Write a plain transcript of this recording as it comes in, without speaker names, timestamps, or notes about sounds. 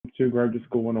to Graduate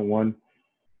School 101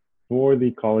 for the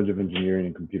College of Engineering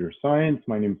and Computer Science.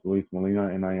 My name is Luis Molina,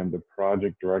 and I am the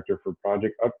Project Director for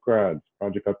Project Upgrads.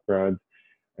 Project Upgrads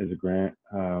is a grant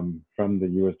from the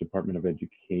U.S. Department of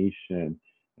Education,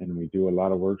 and we do a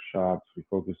lot of workshops. We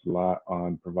focus a lot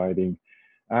on providing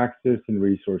access and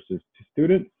resources to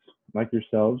students like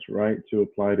yourselves, right, to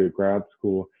apply to grad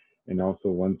school, and also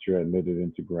once you're admitted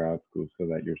into grad school so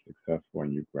that you're successful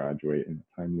and you graduate in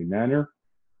a timely manner.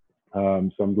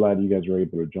 So I'm glad you guys were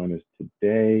able to join us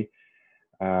today.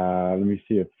 Let me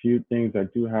see a few things I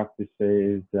do have to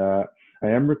say is that I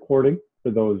am recording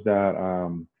for those that,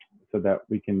 so that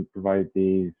we can provide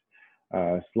these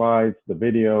slides, the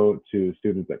video to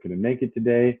students that couldn't make it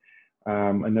today.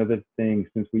 Another thing,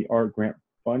 since we are grant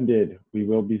funded, we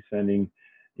will be sending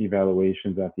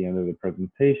evaluations at the end of the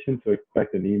presentation. So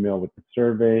expect an email with the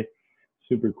survey.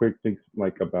 Super quick, takes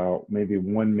like about maybe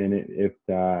 1 minute, if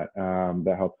that.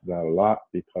 That helps us out a lot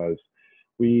because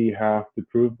we have to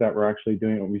prove that we're actually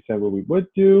doing what we said what we would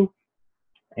do.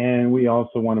 And we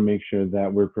also want to make sure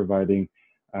that we're providing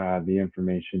the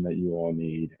information that you all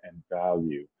need and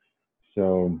value.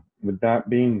 So with that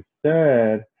being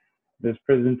said, this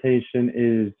presentation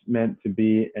is meant to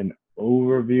be an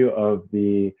overview of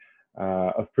the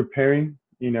of preparing,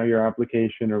 your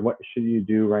application, or what should you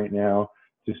do right now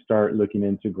to start looking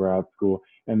into grad school.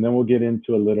 And then we'll get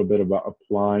into a little bit about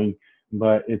applying,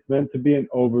 but it's meant to be an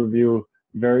overview,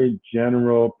 very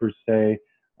general per se.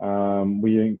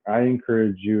 I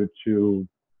encourage you to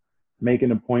make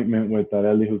an appointment with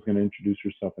Arely, who's going to introduce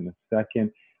herself in a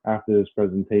second after this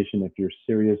presentation. If you're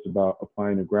serious about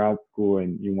applying to grad school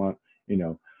and you want,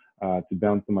 to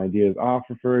bounce some ideas off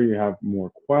of her, you have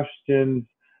more questions,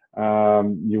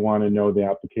 you want to know the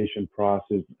application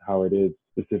process, how it is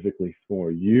specifically for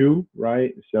you,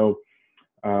 right? So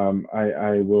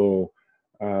I will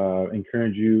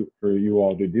encourage for you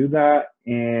all to do that,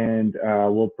 and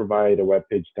we'll provide a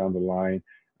webpage down the line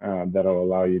that'll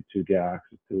allow you to get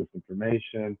access to this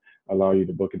information, allow you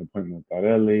to book an appointment with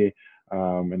Arely,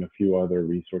 and a few other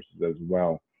resources as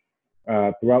well.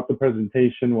 Throughout the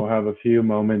presentation, we'll have a few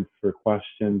moments for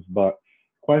questions, but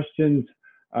questions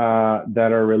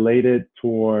that are related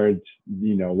towards,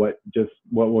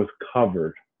 what was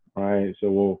covered, right? So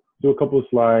we'll do a couple of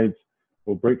slides,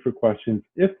 we'll break for questions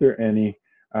if there are any,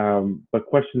 but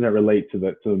questions that relate to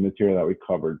the material that we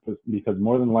covered, because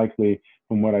more than likely,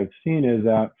 from what I've seen, is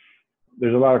that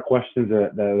there's a lot of questions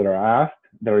that are asked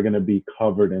that are going to be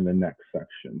covered in the next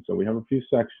section. So we have a few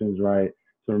sections, right?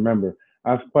 So remember,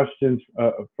 ask questions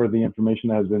for the information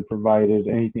that has been provided.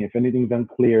 If anything's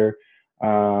unclear,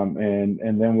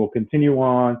 and then we'll continue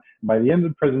on. By the end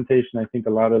of the presentation, I think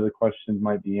a lot of the questions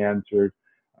might be answered,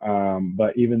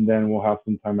 but even then, we'll have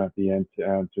some time at the end to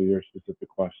answer your specific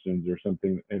questions or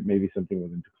something. Maybe something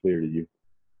wasn't clear to you.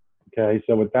 Okay,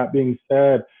 so with that being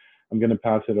said, I'm going to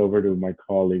pass it over to my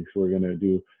colleagues who are going to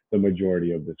do the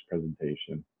majority of this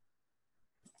presentation.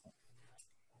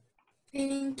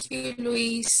 Thank you,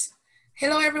 Luis.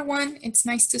 Hello, everyone. It's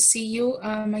nice to see you.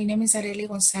 My name is Arely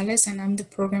Gonzalez, and I'm the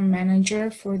program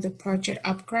manager for the Project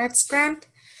Upgrads grant.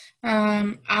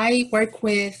 I work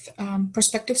with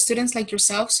prospective students like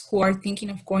yourselves who are thinking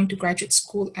of going to graduate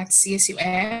school at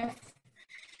CSUF,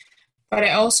 but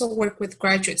I also work with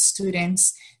graduate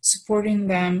students, supporting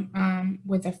them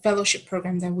with a fellowship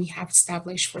program that we have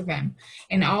established for them.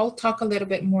 And I'll talk a little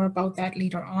bit more about that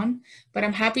later on, but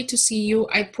I'm happy to see you.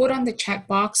 I put on the chat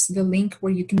box the link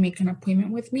where you can make an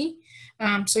appointment with me.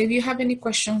 So if you have any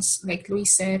questions, like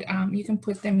Luis said, you can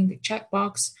put them in the chat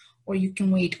box, or you can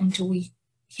wait until we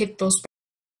hit those.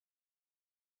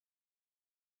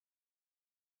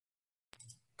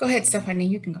 Go ahead, Stephanie,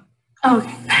 you can go.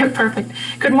 Okay, perfect.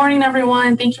 Good morning,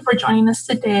 everyone. Thank you for joining us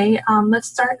today. Let's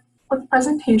start with the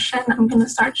presentation. I'm going to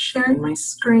start sharing my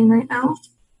screen right now.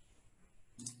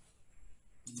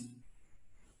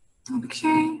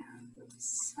 Okay,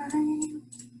 sorry.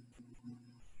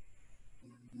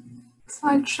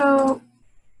 Slideshow.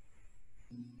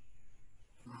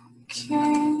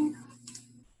 Okay.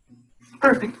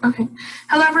 Perfect. Okay.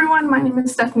 Hello, everyone. My name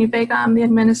is Stephanie Vega. I'm the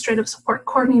Administrative Support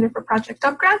Coordinator for Project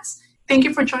Upgrads. Thank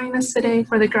you for joining us today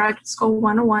for the Graduate School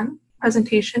 101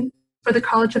 presentation for the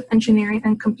College of Engineering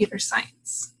and Computer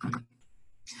Science.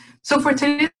 So for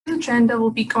today's agenda, we'll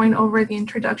be going over the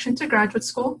introduction to graduate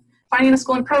school, finding a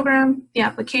school and program, the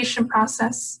application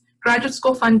process, graduate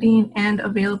school funding, and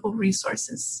available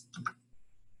resources.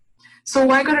 So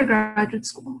why go to graduate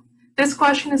school? This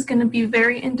question is going to be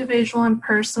very individual and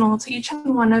personal to each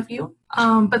and one of you,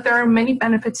 but there are many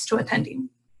benefits to attending.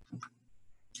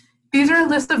 These are a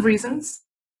list of reasons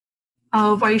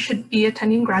of why you should be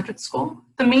attending graduate school.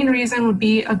 The main reason would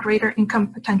be a greater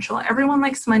income potential. Everyone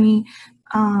likes money.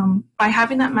 By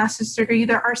having that master's degree,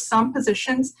 there are some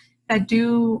positions that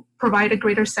do provide a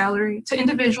greater salary to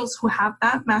individuals who have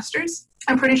that master's.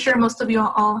 I'm pretty sure most of you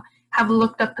all have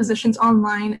looked up positions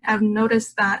online and have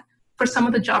noticed that for some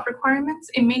of the job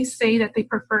requirements, it may say that they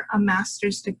prefer a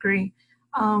master's degree.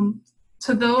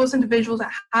 So those individuals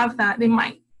that have that, they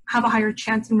might have a higher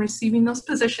chance in receiving those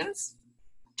positions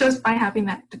just by having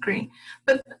that degree.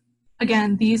 But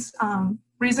again, these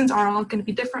reasons are all going to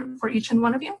be different for each and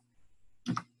one of you.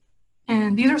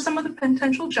 And these are some of the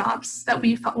potential jobs that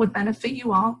we felt would benefit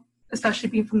you all, especially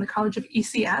being from the College of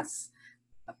ECS,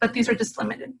 but these are just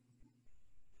limited.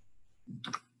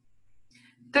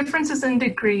 Differences in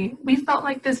degree. We felt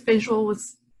like this visual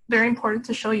was very important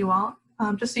to show you all,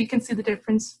 just so you can see the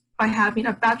difference by having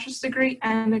a bachelor's degree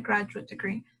and a graduate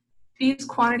degree. These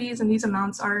quantities and these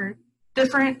amounts are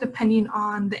different depending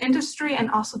on the industry and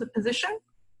also the position.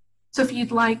 So if you'd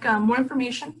like more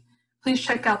information, please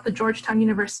check out the Georgetown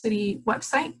University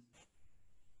website.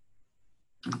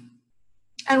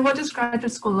 And what does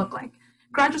graduate school look like?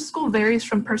 Graduate school varies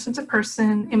from person to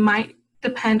person. It might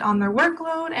depend on their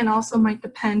workload and also might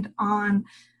depend on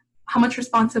how much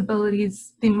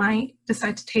responsibilities they might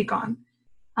decide to take on.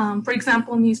 For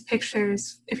example, in these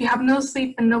pictures, if you have no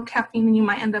sleep and no caffeine, then you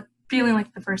might end up feeling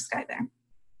like the first guy there.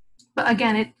 But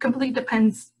again, it completely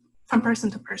depends from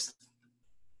person to person.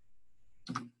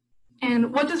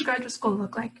 And what does graduate school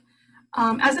look like?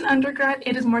 As an undergrad,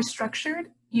 it is more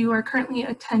structured. You are currently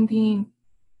attending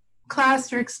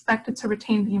class, you're expected to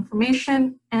retain the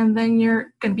information, and then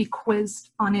you're going to be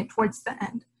quizzed on it towards the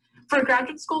end. For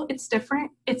graduate school, it's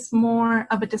different. It's more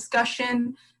of a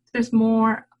discussion. There's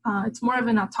more, it's more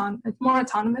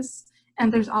autonomous,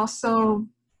 and there's also,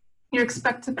 you're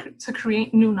expected to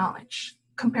create new knowledge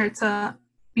compared to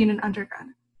being an undergrad.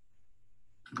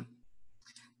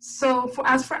 So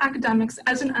as for academics,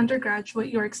 as an undergraduate,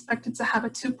 you're expected to have a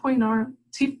 2.0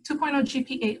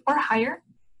 GPA or higher.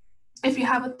 If you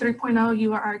have a 3.0,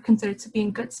 you are considered to be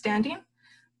in good standing.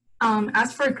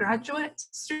 As for a graduate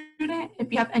student,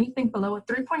 if you have anything below a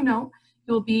 3.0,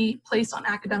 you will be placed on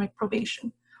academic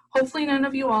probation. Hopefully none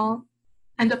of you all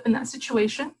end up in that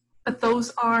situation, but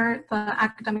those are the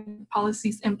academic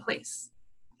policies in place.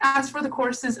 As for the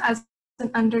courses, as an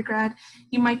undergrad,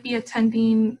 you might be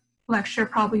attending lecture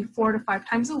probably 4 to 5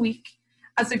 times a week.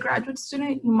 As a graduate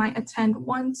student, you might attend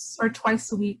once or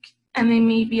twice a week, and they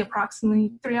may be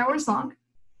approximately 3 hours long.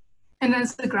 And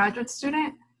as a graduate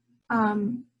student,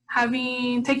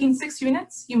 taking 6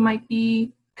 units, you might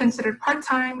be considered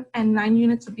part-time, and 9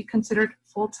 units would be considered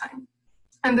full-time.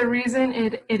 And the reason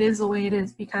it is the way it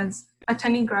is because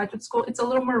attending graduate school, it's a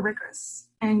little more rigorous,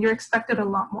 and you're expected a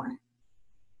lot more.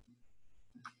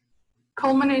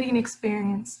 Culminating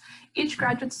experience. Each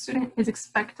graduate student is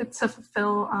expected to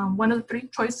fulfill one of the 3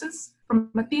 choices from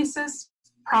a thesis,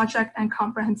 project, and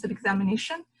comprehensive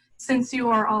examination. Since you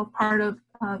are all part of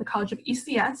the College of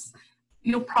ECS,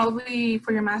 you'll probably,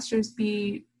 for your master's,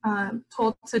 be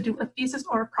told to do a thesis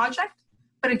or a project.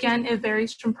 But again, it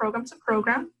varies from program to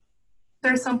program.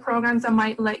 There are some programs that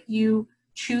might let you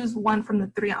choose one from the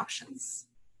 3 options.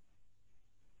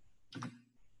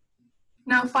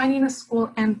 Now, finding a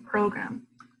school and program.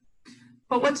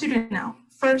 But what to do now?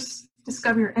 First,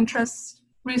 discover your interests,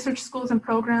 research schools and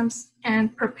programs,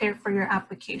 and prepare for your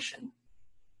application.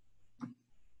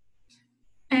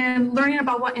 And learning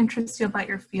about what interests you about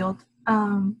your field.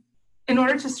 In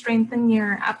order to strengthen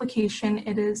your application,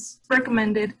 it is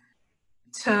recommended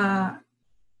to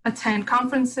attend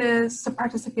conferences, to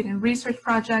participate in research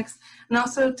projects, and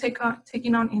also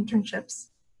taking on internships.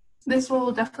 This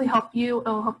will definitely help you. It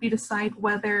will help you decide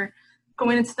whether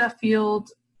going into that field,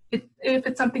 if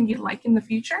it's something you'd like in the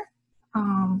future.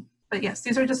 But yes,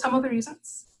 these are just some of the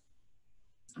reasons.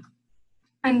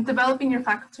 And developing your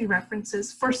faculty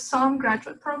references. For some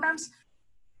graduate programs,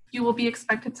 you will be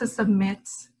expected to submit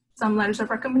some letters of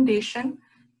recommendation.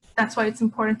 That's why it's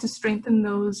important to strengthen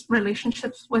those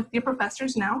relationships with your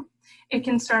professors now. It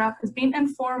can start off as being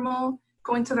informal,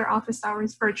 going to their office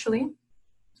hours virtually,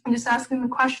 and just asking them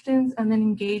questions and then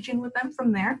engaging with them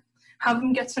from there. Have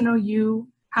them get to know you,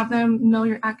 have them know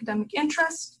your academic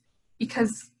interest,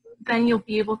 because then you'll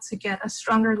be able to get a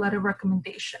stronger letter of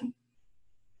recommendation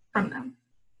from them.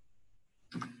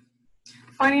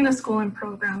 Finding a school and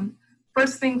program.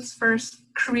 First things first,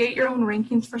 create your own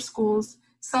rankings for schools.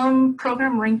 Some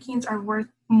program rankings are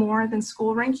worth more than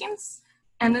school rankings,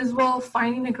 and as well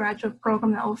finding a graduate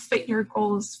program that will fit your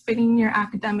goals, fitting your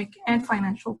academic and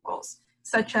financial goals,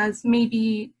 such as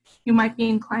maybe you might be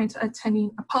inclined to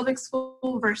attending a public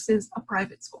school versus a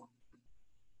private school.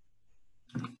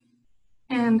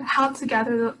 and how to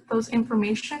gather those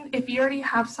information. If you already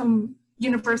have some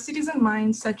universities in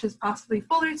mind, such as possibly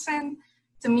Fullerton,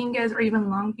 Dominguez, or even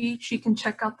Long Beach, you can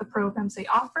check out the programs they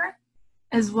offer.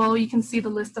 As well, you can see the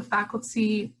list of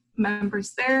faculty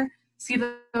members there, see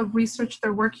the research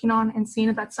they're working on, and seeing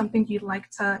if that's something you'd like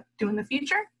to do in the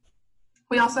future.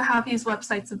 We also have these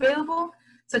websites available,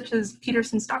 such as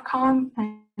petersons.com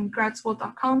and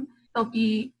gradschool.com. They'll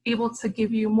be able to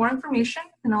give you more information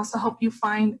and also help you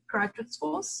find graduate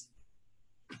schools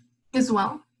as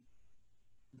well.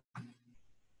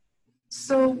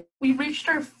 So we reached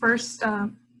our first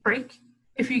break.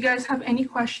 If you guys have any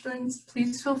questions,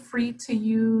 please feel free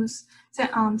to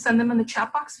send them in the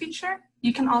chat box feature.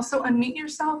 You can also unmute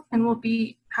yourself and we'll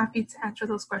be happy to answer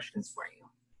those questions for you.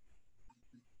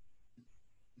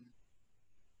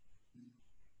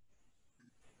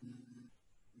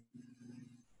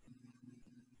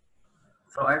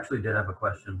 So I actually did have a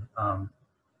question.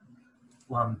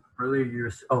 Earlier you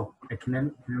were, oh, can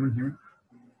anyone hear me?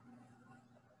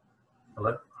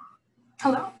 Hello?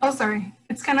 Hello? Oh, sorry.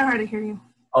 It's kind of hard to hear you.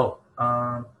 Oh,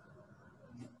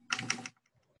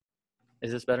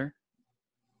 is this better?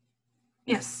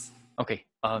 Yes. Okay.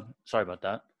 Sorry about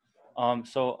that.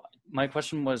 So my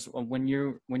question was, when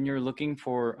you're looking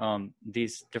for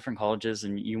these different colleges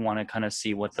and you want to kind of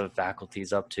see what the faculty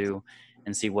is up to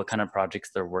and see what kind of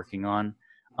projects they're working on,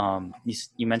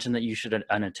 you mentioned that you should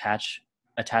attach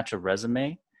a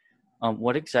resume.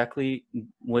 What exactly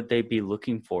would they be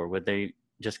looking for? Would they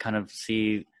just kind of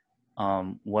see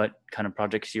what kind of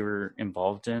projects you were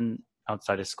involved in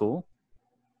outside of school?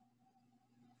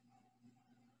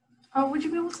 Would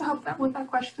you be able to help that with that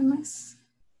question, Liz?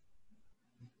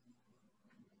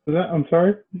 I'm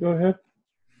sorry, go ahead.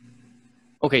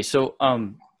 Okay, so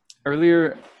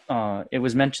earlier it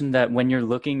was mentioned that when you're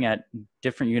looking at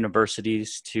different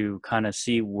universities to kind of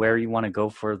see where you want to go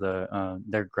for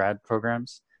their grad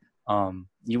programs,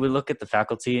 you would look at the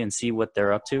faculty and see what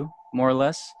they're up to, more or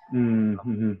less.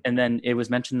 Mm-hmm. And then it was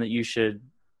mentioned that you should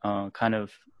kind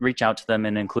of reach out to them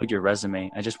and include your resume.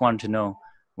 I just wanted to know,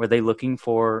 were they looking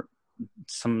for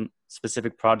some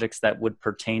specific projects that would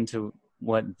pertain to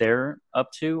what they're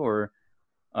up to, or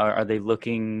are they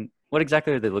looking, what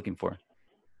exactly are they looking for?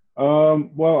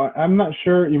 Well, I'm not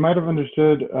sure. You might have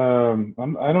understood.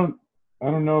 I don't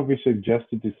know if we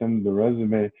suggested to send the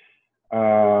resume.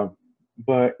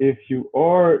 But if you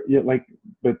are,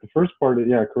 but the first part,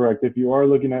 yeah, correct. If you are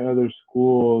looking at other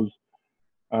schools,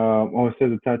 it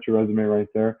says attach your resume right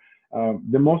there.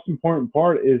 The most important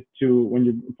part is when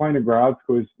you're applying to grad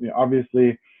school, is,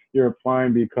 obviously you're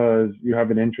applying because you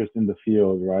have an interest in the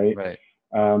field, right? Right.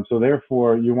 So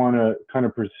therefore, you want to kind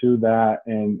of pursue that,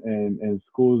 and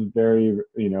schools vary,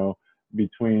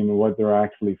 between what they're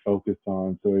actually focused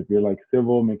on. So if you're like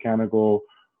civil, mechanical,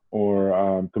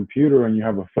 or computer, and you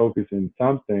have a focus in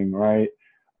something, right?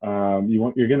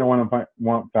 You're going to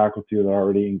want faculty that are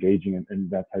already engaging in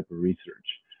that type of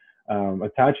research.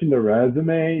 Attaching the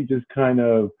resume just kind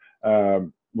of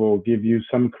will give you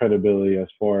some credibility as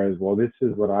far as, well, this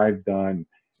is what I've done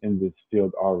in this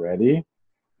field already.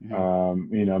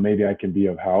 Mm-hmm. Maybe I can be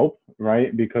of help,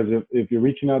 right? Because if you're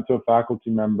reaching out to a faculty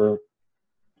member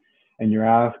and you're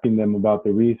asking them about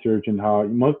the research and how,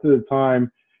 most of the time,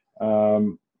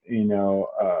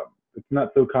 it's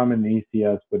not so common in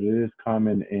ECS, but it is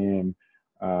common in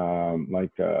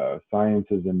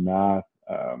sciences and math.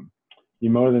 You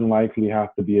more than likely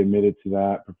have to be admitted to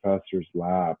that professor's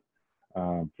lab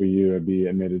for you to be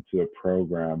admitted to a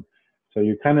program. So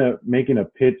you're kind of making a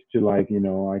pitch to, I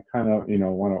kind of,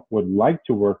 would like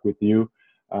to work with you.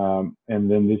 And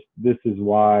then this is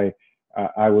why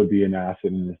I would be an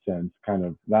asset in a sense, kind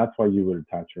of, that's why you would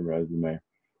attach your resume.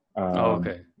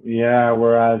 Okay. Yeah.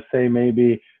 Whereas say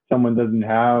maybe someone doesn't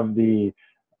have the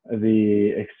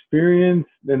experience,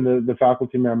 then the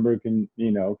faculty member can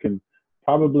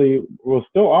probably will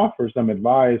still offer some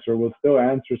advice or will still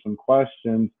answer some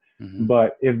questions. Mm-hmm.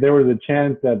 But if there was a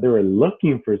chance that they were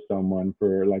looking for someone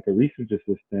for like a research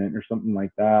assistant or something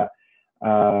like that,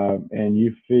 and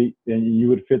you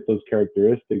would fit those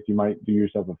characteristics, you might do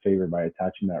yourself a favor by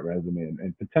attaching that resume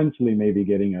and potentially maybe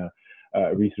getting a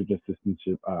research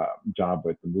assistantship job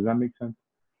with them. Does that make sense?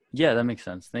 Yeah, that makes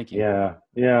sense. Thank you.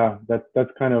 Yeah.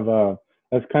 That's kind of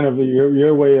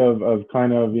your way of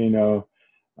kind of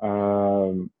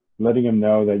letting them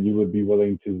know that you would be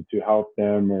willing to help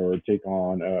them or take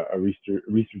on a research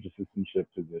assistantship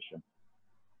position.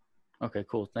 Okay,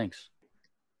 cool. Thanks.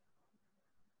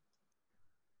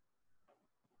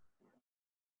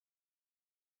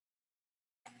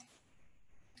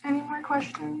 Any more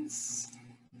questions?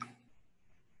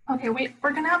 Okay, we're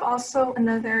going to have also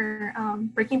another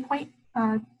breaking point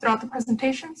throughout the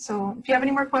presentation. So if you have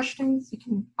any more questions, you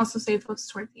can also save those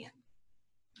toward the end.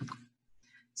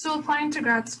 So applying to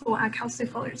grad school at Cal State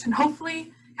Fullerton.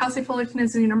 Hopefully, Cal State Fullerton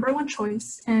is your #1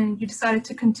 choice and you decided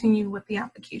to continue with the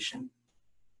application.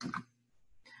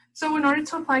 So in order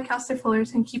to apply Cal State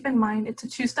Fullerton, keep in mind it's a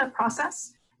 2-step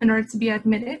process. In order to be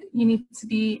admitted, you need to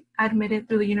be admitted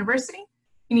through the university.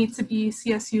 You need to be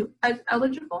CSU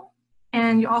eligible,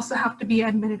 and you also have to be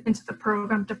admitted into the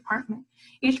program department.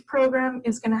 Each program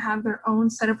is going to have their own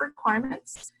set of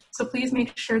requirements. So please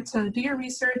make sure to do your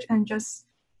research and just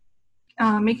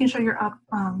making sure you're up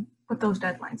with those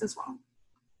deadlines as well.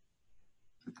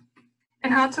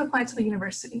 And how to apply to the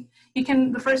university.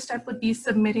 The first step would be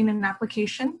submitting an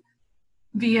application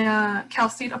via Cal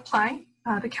State Apply,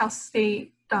 the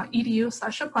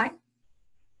calstate.edu/apply.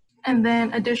 And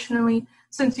then additionally,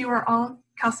 since you are all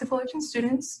Cal State Fullerton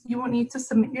students, you will need to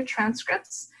submit your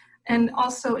transcripts. And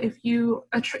also if you're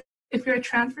a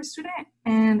transfer student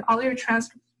and all your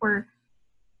transcripts were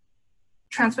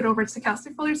transferred over to Cal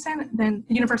State Fullerton, then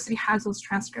the university has those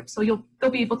transcripts. So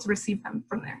they'll be able to receive them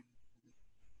from there.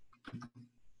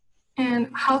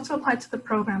 And how to apply to the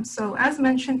program. So as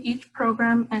mentioned, each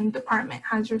program and department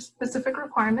has your specific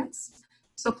requirements.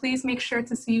 So please make sure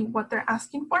to see what they're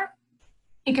asking for.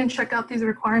 You can check out these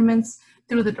requirements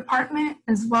through the department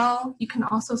as well. You can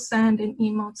also send an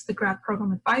email to the grad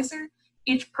program advisor.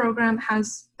 Each program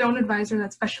has their own advisor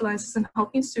that specializes in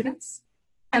helping students.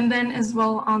 And then as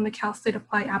well on the Cal State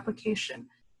Apply application.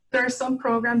 There are some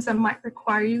programs that might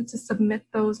require you to submit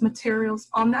those materials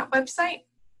on that website,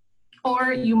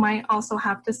 or you might also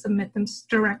have to submit them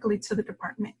directly to the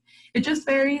department. It just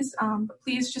varies, but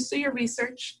please just do your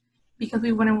research because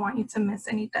we wouldn't want you to miss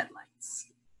any deadlines.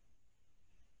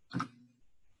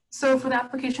 So for the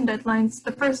application deadlines,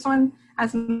 the first one,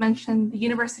 as mentioned, the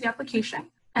university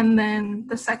application, and then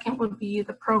the second would be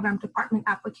the program department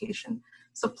application.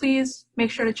 So please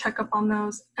make sure to check up on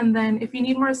those. And then if you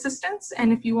need more assistance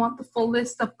and if you want the full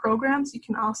list of programs, you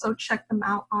can also check them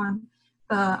out on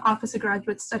the Office of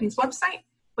Graduate Studies website,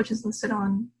 which is listed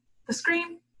on the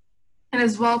screen, and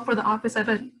as well for the Office of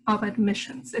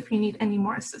Admissions if you need any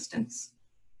more assistance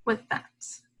with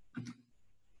that.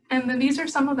 And then these are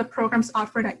some of the programs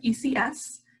offered at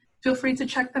ECS. Feel free to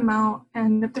check them out,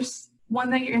 and if there's one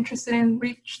that you're interested in,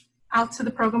 reach out to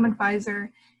the program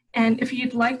advisor. And if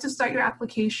you'd like to start your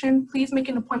application, please make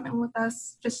an appointment with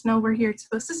us. Just know we're here to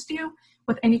assist you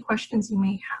with any questions you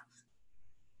may have.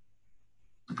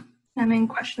 And then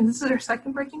questions, this is our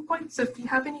second breaking point. So if you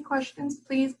have any questions,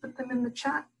 please put them in the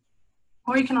chat,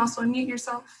 or you can also unmute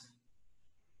yourself.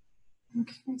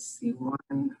 Okay, I see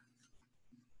one.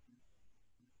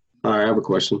 I have a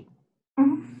question.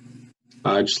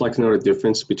 I'd just like to know the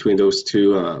difference between those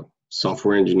two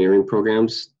software engineering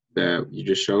programs that you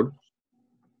just showed.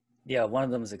 Yeah, one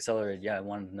of them is accelerated. Yeah, I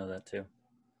wanted to know that too.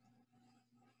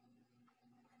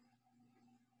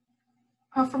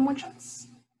 From which ones?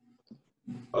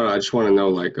 I just want to know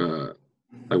like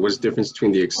what's the difference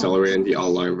between the accelerated and the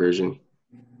online version?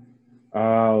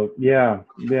 Yeah.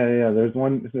 There's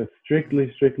one that's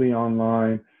strictly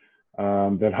online.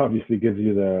 That obviously gives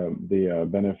you the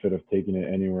benefit of taking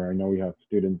it anywhere. I know we have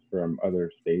students from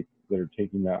other states that are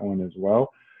taking that one as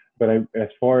well. But as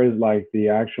far as like the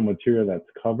actual material that's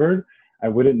covered, I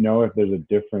wouldn't know if there's a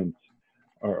difference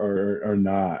or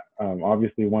not.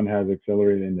 Obviously, one has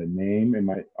accelerated in the name. It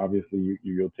might obviously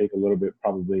you'll take a little bit,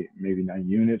 probably maybe 9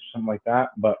 units, something like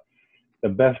that. But the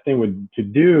best thing to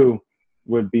do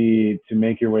would be to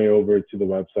make your way over to the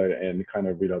website and kind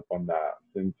of read up on that,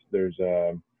 since there's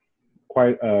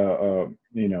quite a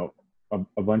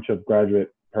bunch of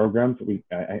graduate programs.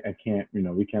 I can't,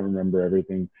 we can't remember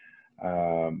everything.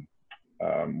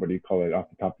 What do you call it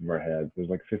off the top of our heads? There's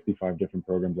like 55 different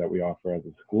programs that we offer as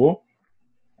a school.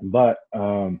 But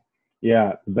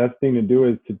yeah, the best thing to do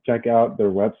is to check out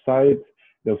their websites.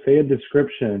 They'll say a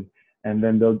description, and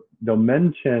then they'll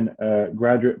mention a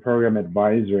graduate program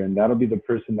advisor, and that'll be the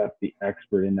person that's the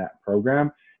expert in that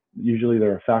program. Usually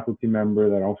they're a faculty member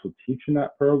that also teach in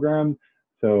that program.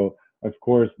 So of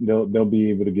course they'll be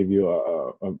able to give you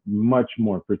a much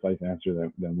more precise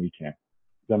answer than we can.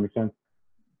 Does that make sense?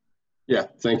 Yeah,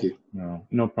 thank you.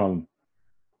 No problem.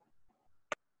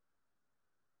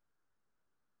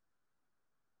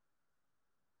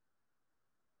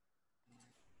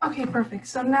 Okay, perfect.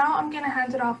 So now I'm going to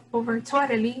hand it off over to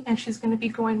Areli, and she's going to be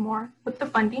going more with the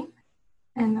funding.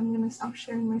 And I'm going to stop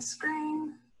sharing my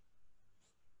screen.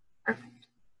 Perfect.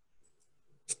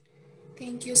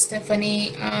 Thank you,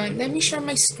 Stephanie. Let me share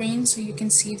my screen so you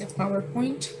can see the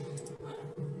PowerPoint.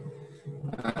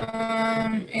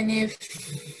 And if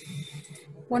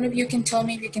one of you can tell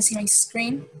me if you can see my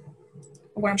screen.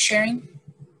 what I'm sharing?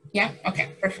 Yeah, okay,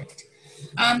 perfect.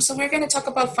 So we're going to talk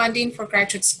about funding for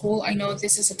graduate school. I know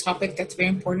this is a topic that's very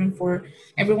important for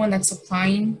everyone that's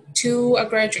applying to a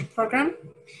graduate program.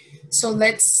 So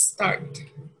let's start.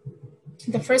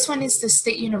 The first one is the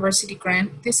State University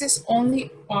Grant. This is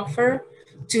only offered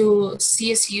to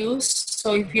CSUs.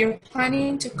 So if you're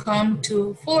planning to come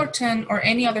to Fullerton or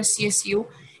any other CSU,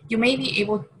 you may be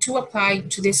able to apply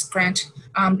to this grant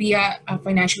via a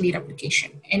financial aid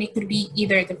application. And it could be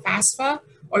either the FAFSA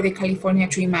or the California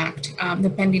Dream Act,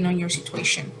 depending on your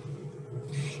situation.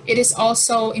 It is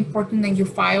also important that you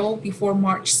file before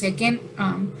March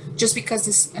 2nd, just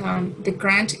because the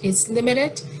grant is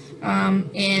limited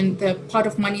and the pot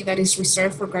of money that is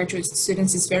reserved for graduate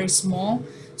students is very small.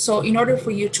 So in order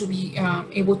for you to be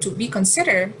able to be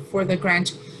considered for the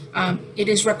grant, it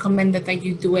is recommended that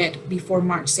you do it before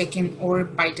March 2nd or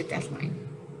by the deadline.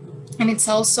 And it's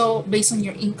also based on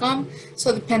your income.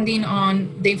 So depending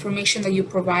on the information that you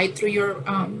provide through your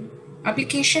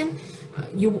application,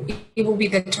 it will be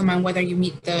determined whether you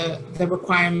meet the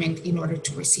requirement in order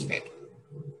to receive it.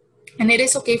 And it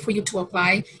is okay for you to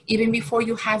apply even before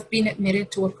you have been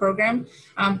admitted to a program.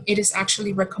 It is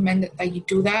actually recommended that you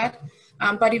do that.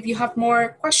 But if you have more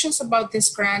questions about this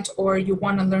grant or you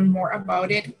want to learn more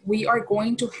about it, we are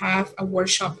going to have a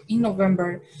workshop in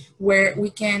November where we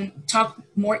can talk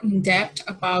more in depth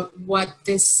about what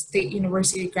this state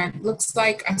university grant looks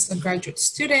like as a graduate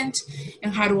student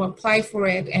and how to apply for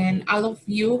it. And all of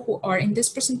you who are in this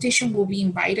presentation will be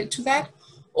invited to that.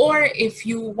 Or if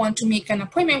you want to make an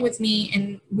appointment with me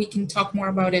and we can talk more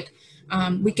about it,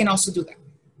 we can also do that.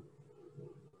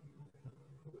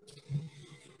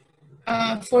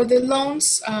 For the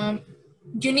loans,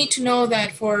 you need to know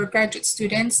that for graduate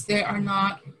students, there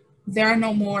are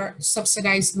no more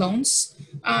subsidized loans.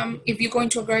 If you go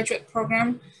into a graduate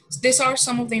program, these are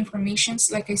some of the informations.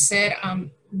 Like I said,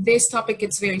 this topic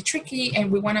is very tricky and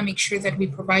we want to make sure that we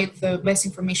provide the best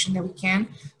information that we can.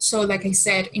 So like I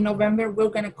said, in November, we're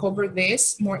going to cover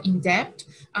this more in depth,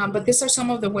 but these are some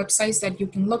of the websites that you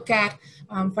can look at.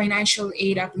 Financial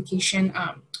aid application,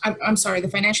 I'm sorry, the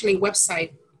financial aid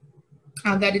website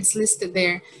that it's listed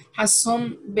there has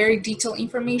some very detailed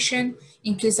information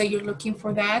in case that you're looking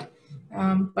for that.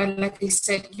 But like I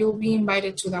said, you'll be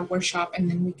invited to that workshop and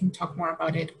then we can talk more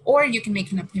about it. Or you can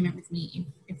make an appointment with me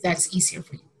if that's easier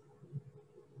for you.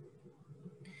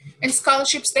 And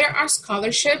scholarships, there are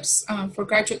scholarships for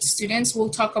graduate students. We'll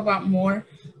talk about more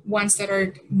ones that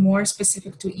are more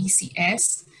specific to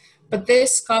ECS. But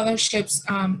these scholarships,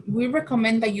 we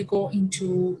recommend that you go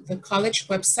into the college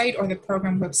website or the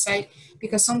program website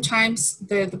because sometimes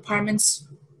the departments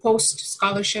post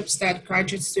scholarships that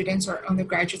graduate students or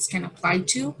undergraduates can apply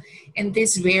to, and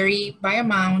these vary by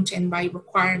amount and by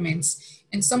requirements.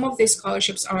 And some of these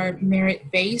scholarships are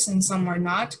merit-based and some are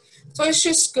not. So it's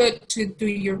just good to do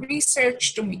your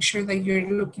research to make sure that you're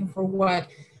looking for what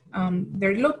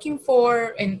they're looking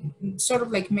for and sort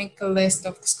of like make a list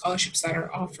of the scholarships that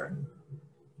are offered.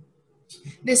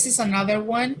 This is another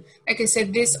one. Like I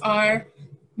said, these are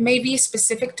maybe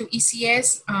specific to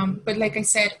ECS, but like I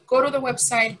said, go to the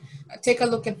website, take a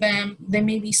look at them. There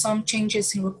may be some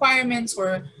changes in requirements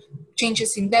or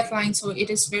changes in deadlines, so it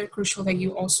is very crucial that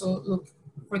you also look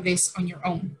for this on your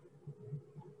own.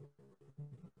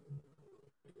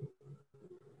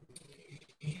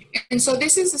 And so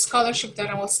this is the scholarship that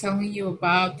I was telling you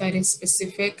about that is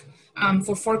specific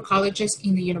for 4 colleges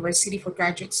in the university for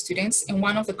graduate students. And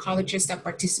one of the colleges that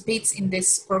participates in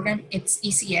this program, it's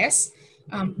ECS.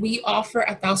 We offer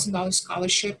a $1,000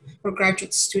 scholarship for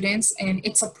graduate students, and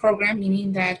it's a program,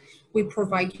 meaning that we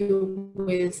provide you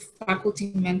with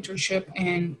faculty mentorship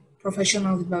and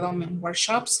professional development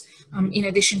workshops, in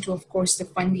addition to, of course, the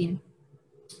funding.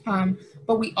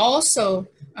 But we also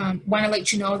want to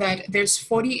let you know that there's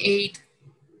 48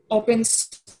 open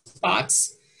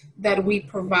spots that we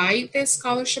provide this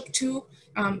scholarship to.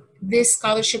 This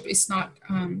scholarship is not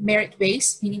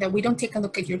merit-based, meaning that we don't take a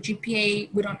look at your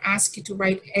GPA. We don't ask you to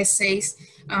write essays.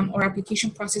 Our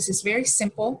application process is very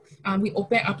simple. We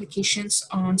open applications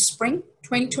on spring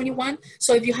 2021.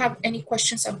 So if you have any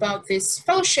questions about this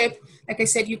fellowship, like I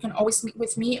said, you can always meet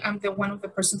with me. I'm one of the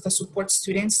persons that supports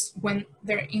students when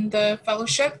they're in the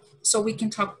fellowship. So we can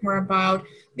talk more about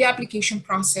the application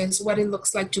process, what it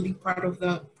looks like to be part of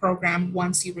the program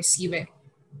once you receive it.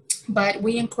 But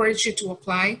we encourage you to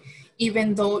apply,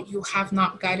 even though you have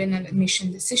not gotten an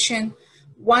admission decision.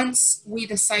 Once we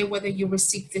decide whether you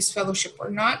receive this fellowship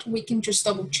or not, we can just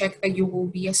double check that you will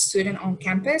be a student on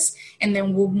campus, and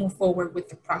then we'll move forward with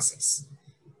the process.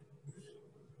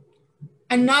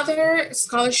 Another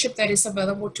scholarship that is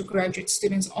available to graduate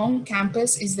students on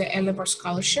campus is the Elevar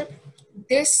Scholarship.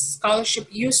 this scholarship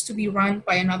used to be run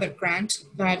by another grant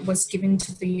that was given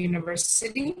to the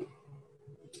university,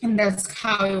 and that's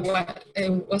how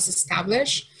it was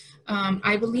established.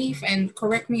 I believe, and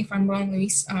correct me if I'm wrong,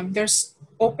 Luis, there's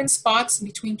open spots,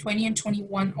 between 20 and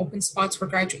 21 open spots for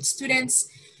graduate students.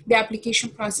 The application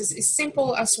process is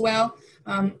simple as well.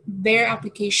 Their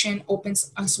application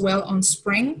opens as well on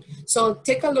spring. So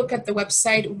take a look at the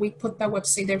website. We put that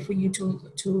website there for you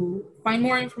to find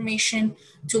more information,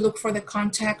 to look for the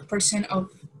contact person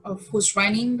of who's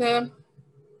running the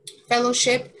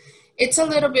fellowship. It's a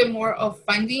little bit more of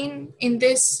funding in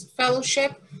this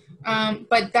fellowship,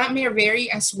 but that may vary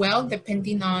as well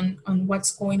depending on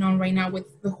what's going on right now with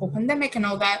the whole pandemic and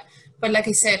all that. But like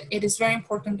I said, it is very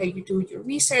important that you do your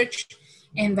research,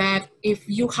 and that if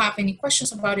you have any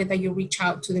questions about it, that you reach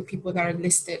out to the people that are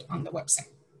listed on the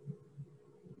website.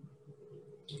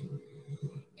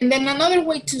 And then another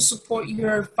way to support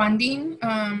your funding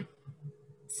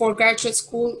for graduate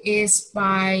school is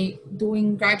by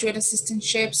doing graduate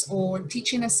assistantships or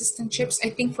teaching assistantships. I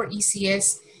think for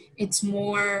ECS, it's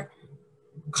more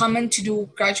common to do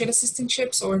graduate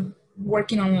assistantships or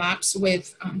working on labs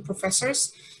with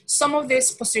professors. Some of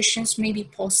these positions may be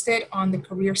posted on the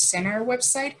Career Center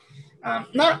website.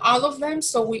 Not all of them,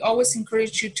 so we always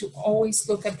encourage you to always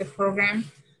look at the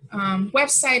program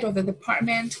website or the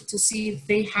department to see if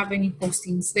they have any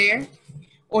postings there,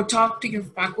 or talk to your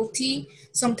faculty.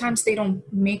 Sometimes they don't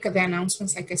make the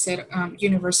announcements, like I said,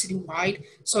 university-wide.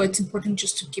 So it's important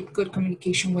just to keep good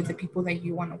communication with the people that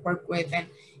you want to work with and,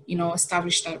 you know,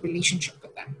 establish that relationship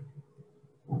with them.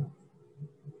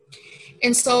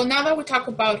 And so now that we talk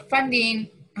about funding,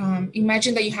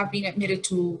 imagine that you have been admitted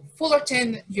to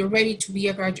Fullerton, you're ready to be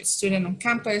a graduate student on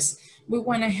campus. We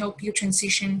want to help you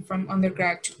transition from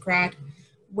undergrad to grad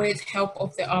with help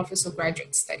of the Office of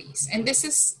Graduate Studies. And this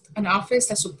is an office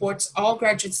that supports all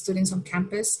graduate students on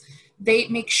campus. They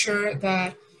make sure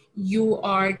that you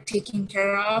are taken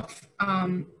care of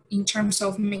in terms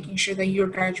of making sure that you're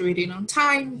graduating on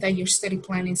time, that your study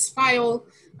plan is filed,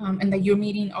 and that you're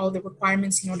meeting all the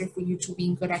requirements in order for you to be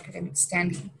in good academic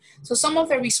standing. So some of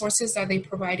the resources that they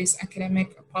provide is academic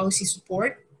policy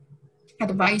support,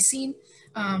 advising.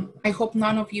 I hope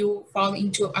none of you fall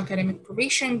into academic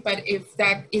probation, but if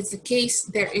that is the case,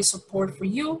 there is support for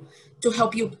you to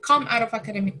help you come out of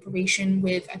academic probation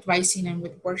with advising and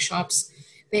with workshops.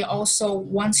 They also,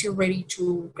 once you're ready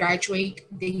to graduate,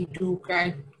 they do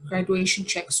graduation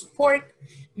check support,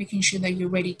 making sure that you're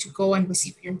ready to go and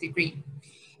receive your degree.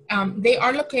 They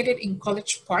are located in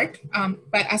College Park,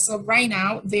 but as of right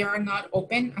now, they are not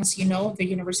open. As you know, the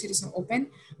university is not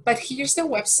open, but here's the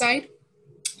website.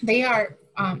 They are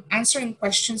answering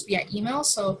questions via email,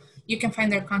 so you can find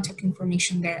their contact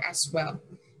information there as well.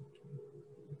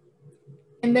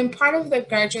 And then part of the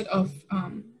graduate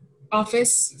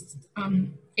office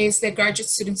is the Graduate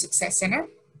Student Success Center.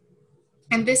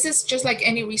 And this is just like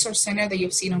any resource center that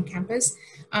you've seen on campus.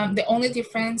 The only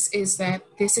difference is that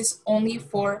this is only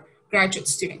for graduate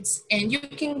students. And you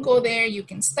can go there, you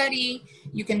can study,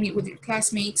 you can meet with your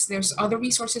classmates. There's other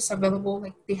resources available,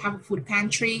 like they have a food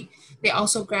pantry. They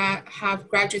also have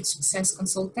graduate success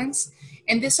consultants.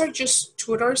 And these are just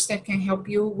tutors that can help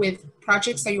you with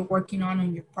projects that you're working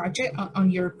on your project,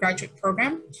 on your graduate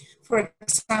program. For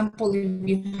example, if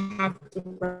you have to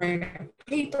write a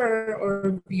paper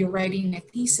or you're writing a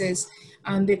thesis,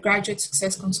 the graduate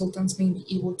success consultants may be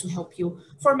able to help you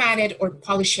format it or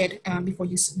polish it before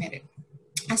you submit it.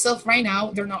 As of right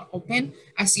now, they're not open,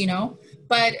 as you know,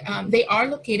 but they are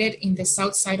located in the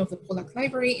south side of the Pollack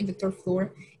Library in the 3rd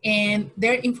floor, and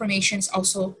their information is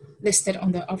also listed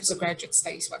on the Office of Graduate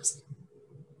Studies website.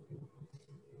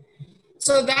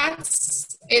 So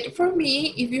that's it for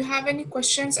me. If you have any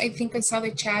questions, I think I saw the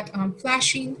chat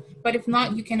flashing, but if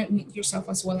not, you can unmute yourself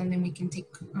as well, and then we can take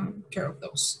care of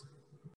those.